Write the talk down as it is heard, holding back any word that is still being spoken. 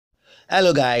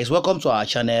Hello guys, welcome to our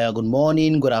channel. Good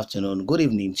morning, good afternoon, good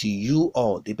evening to you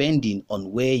all, depending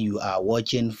on where you are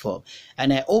watching from.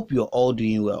 And I hope you're all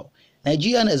doing well.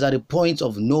 Nigeria is at the point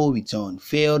of no return,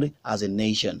 failed as a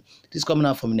nation. This is coming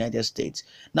out from the United States.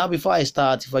 Now, before I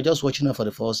start, if you're just watching it for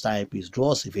the first time, please do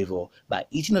us a favor by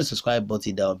hitting the subscribe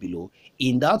button down below.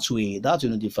 In that way, that will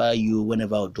notify you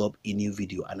whenever I drop a new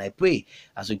video. And I pray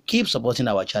as you keep supporting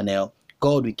our channel,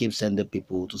 God will keep sending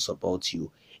people to support you.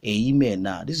 Amen.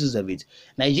 Now, this is of it.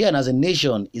 Nigeria as a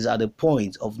nation is at the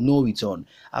point of no return,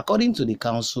 according to the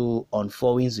Council on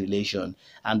Foreign Relations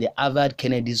and the Harvard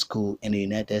Kennedy School in the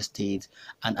United States,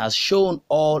 and has shown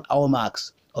all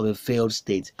hallmarks of a failed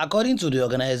state. According to the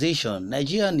organization,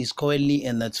 Nigeria is currently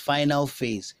in its final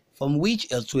phase, from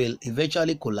which it will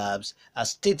eventually collapse,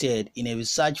 as stated in a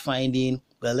research finding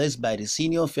released by the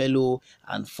senior fellow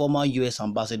and former U.S.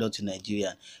 ambassador to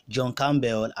Nigeria, John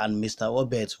Campbell, and Mr.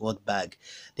 Robert Rothbard.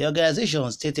 The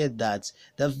organization stated that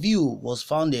the view was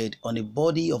founded on a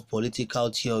body of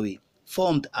political theory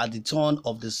formed at the turn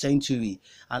of the century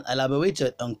and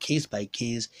elaborated on case by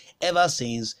case ever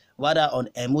since, rather on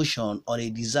emotion or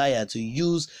a desire to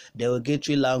use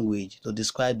derogatory language to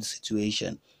describe the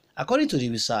situation. According to the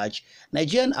research,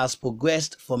 Nigeria has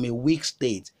progressed from a weak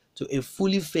state to a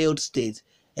fully failed state,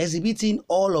 exhibiting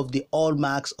all of the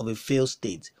hallmarks of a failed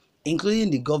state,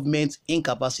 including the government's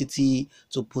incapacity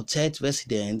to protect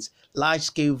residents,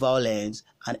 large-scale violence,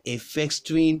 and a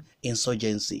festering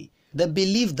insurgency. The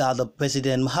belief that the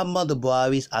President Muhammadu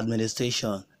Buhari's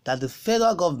administration that the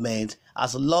federal government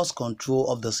has lost control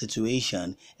of the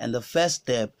situation and the first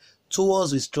step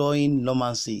towards restoring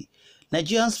normalcy.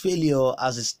 Nigeria's failure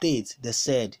as a state, they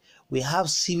said, will have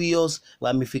serious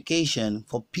ramifications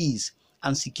for peace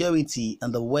and security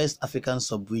in the West African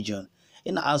sub-region,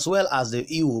 as well as the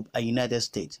Europe and United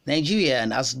States. Nigeria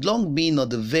has long been on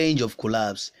the verge of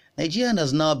collapse. Nigeria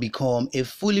has now become a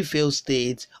fully failed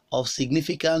state of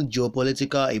significant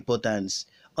geopolitical importance,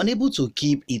 unable to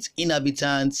keep its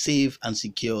inhabitants safe and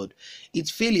secured. Its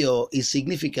failure is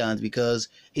significant because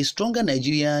a stronger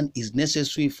Nigerian is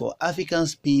necessary for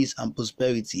Africa's peace and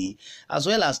prosperity, as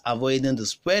well as avoiding the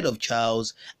spread of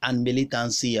chaos and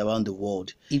militancy around the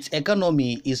world. Its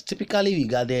economy is typically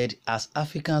regarded as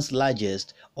Africa's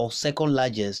largest or second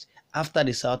largest after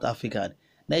the South African.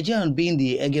 Nigeria, being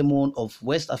the hegemon of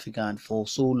West Africa for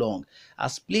so long,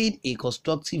 has played a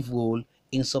constructive role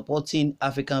in supporting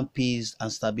African peace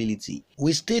and stability.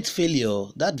 With state failure,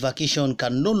 that vacation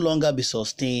can no longer be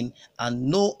sustained and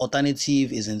no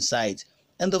alternative is in sight.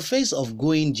 In the face of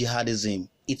growing jihadism,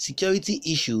 its security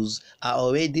issues are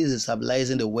already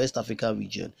destabilizing the West Africa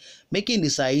region, making the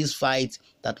Sahel fight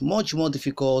that much more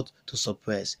difficult to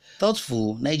suppress.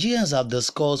 Thoughtful Nigerians have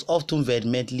discussed often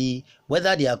vehemently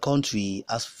whether their country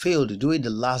has failed during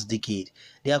the last decade.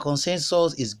 Their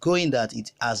consensus is growing that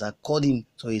it has, according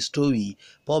to a story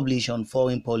published on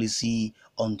Foreign Policy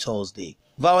on Thursday.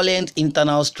 Violent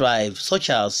internal strife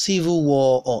such as civil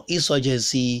war or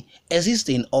insurgency exist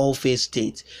in all faith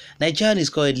states. Nigeria is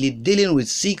currently dealing with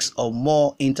 6 or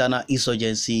more internal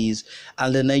insurgencies,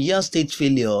 and the Nigerian state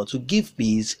failure to give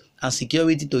peace and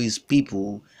security to its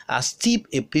people has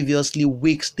tipped a previously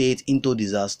weak state into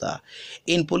disaster.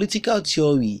 In political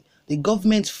theory, the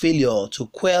government's failure to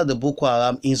quell the Boko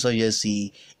Haram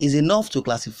insurgency is enough to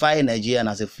classify Nigeria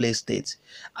as a failed state.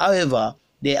 However,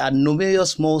 there are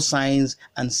numerous small signs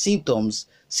and symptoms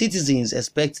citizens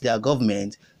expect their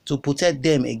government to protect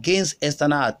them against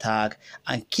external attack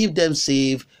and keep them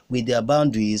safe with their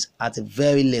boundaries at the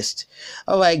very least.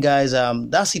 Alright guys,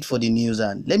 that's it for the news,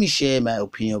 and let me share my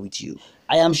opinion with you.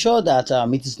 I am sure that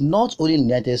it is not only the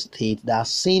United States that are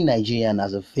seeing Nigeria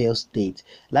as a failed state.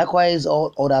 Likewise,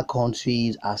 all other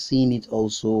countries are seeing it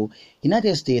also.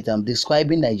 United States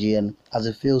describing Nigeria as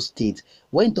a failed state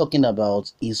when talking about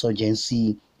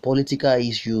insurgency, political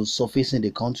issues surfacing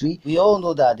the country. We all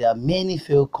know that there are many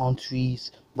failed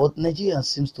countries, but Nigeria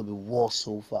seems to be worse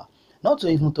so far. Not to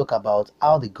even talk about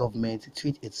how the government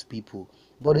treats its people.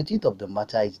 But the truth of the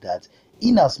matter is that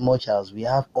in as much as we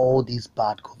have all these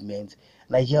bad governments,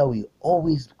 Nigeria will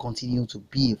always continue to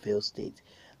be a failed state.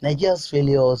 Nigeria's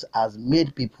failures has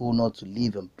made people not to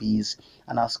live in peace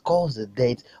and has caused the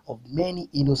death of many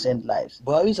innocent lives.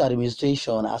 Buhari's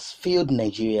administration has failed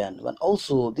Nigerians, and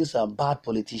also these are bad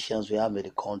politicians we have in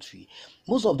the country.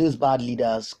 Most of these bad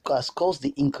leaders has caused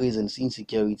the increase in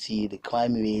insecurity, the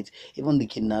crime rate, even the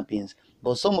kidnappings.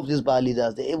 But some of these bad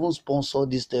leaders, they even sponsor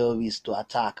these terrorists to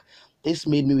attack. This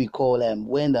made me recall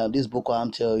when this Boko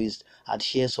Haram terrorists had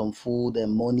shared some food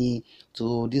and money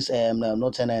to this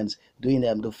northerners during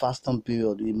the fasting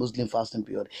period, the Muslim fasting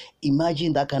period.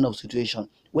 Imagine that kind of situation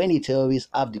when the terrorists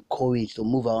have the courage to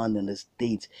move around in the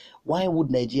state. Why would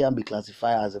Nigeria be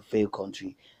classified as a failed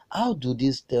country? How do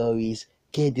these terrorists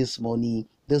get this money,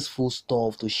 this food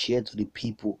stuff to share to the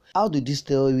people? How do these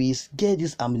terrorists get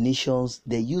these ammunitions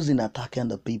they use in attacking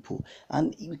the people?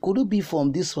 And could it be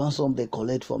from this ransom they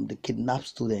collect from the kidnapped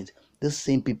students? The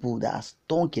same people that are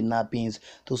done kidnappings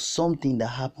to something that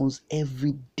happens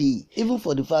every day. Even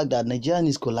for the fact that Nigeria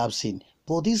is collapsing,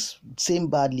 but these same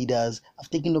bad leaders have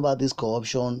taken over this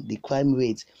corruption, the crime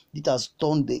rate. It has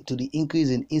turned to the increase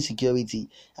in insecurity,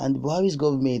 and Buhari's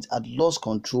government had lost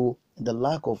control and the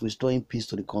lack of restoring peace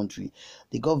to the country.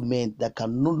 The government that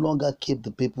can no longer keep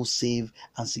the people safe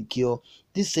and secure.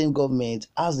 This same government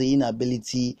has the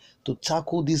inability to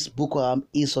tackle these Boko Haram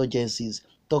insurgencies,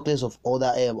 talk less of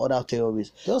other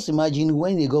terrorists. Just imagine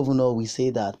when the governor will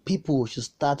say that people should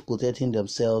start protecting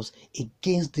themselves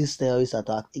against this terrorist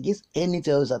attack, against any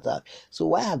terrorist attack. So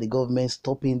why are the government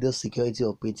stopping the security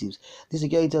operatives? The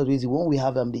security operatives, when we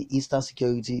have the Eastern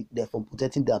security, they're for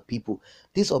protecting their people.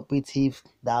 These operatives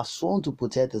that are sworn to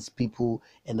protect these people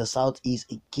in the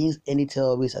southeast against any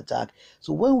terrorist attack.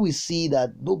 So when we see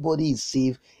that nobody is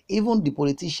safe, even the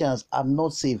politicians are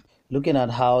not safe. Looking at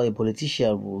how a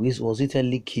politician was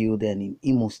recently killed in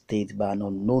Imo State by an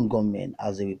unknown gunman,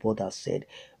 as the report has said,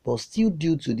 but still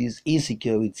due to this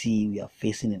insecurity we are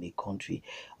facing in the country.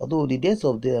 Although the death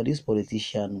of this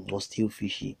politician was still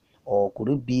fishy, or could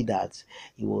it be that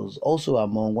he was also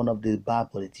among one of the bad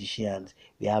politicians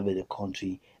we have in the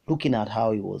country? Looking at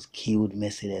how he was killed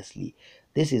mercilessly.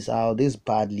 This is how these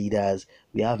bad leaders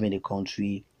we have in the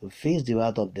country will face the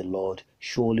wrath of the Lord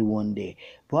surely one day.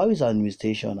 Buhari's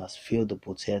administration has failed to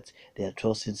protect their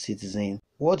trusted citizens.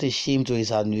 What a shame to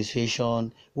his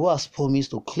administration, who has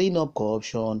promised to clean up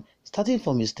corruption starting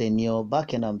from his tenure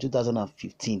back in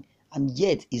 2015, and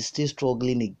yet is still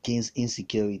struggling against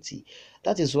insecurity.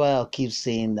 That is why I keep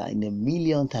saying that in a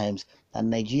million times that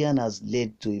Nigeria has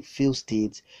led to a failed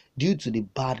state due to the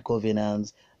bad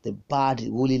governance, the bad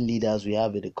ruling leaders we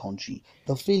have in the country.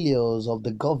 The failures of the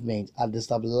government have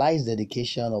destabilized the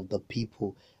dedication of the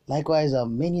people. Likewise,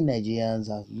 many Nigerians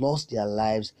have lost their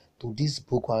lives to these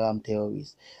Boko Haram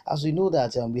terrorists. As we know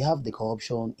that we have the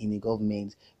corruption in the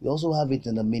government, we also have it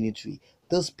in the military.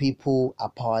 These people are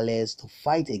powerless to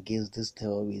fight against these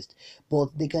terrorists, but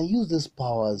they can use these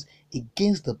powers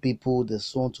against the people they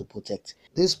want to protect.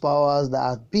 These powers that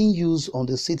are being used on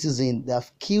the citizens, that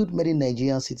have killed many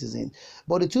Nigerian citizens.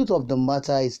 But the truth of the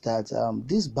matter is that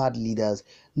these bad leaders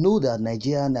know that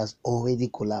Nigeria has already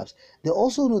collapsed. They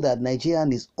also know that Nigeria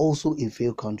is also a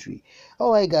failed country.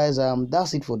 Alright guys,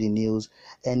 that's it for the news,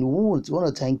 and we want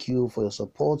to thank you for your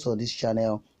support on this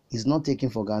channel. Is not taken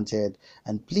for granted,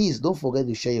 and please don't forget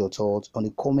to share your thoughts on the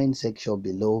comment section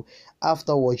below.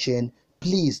 After watching,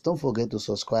 please don't forget to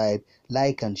subscribe,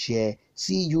 like and share.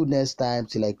 See you next time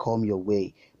till I come your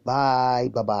way. Bye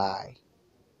bye.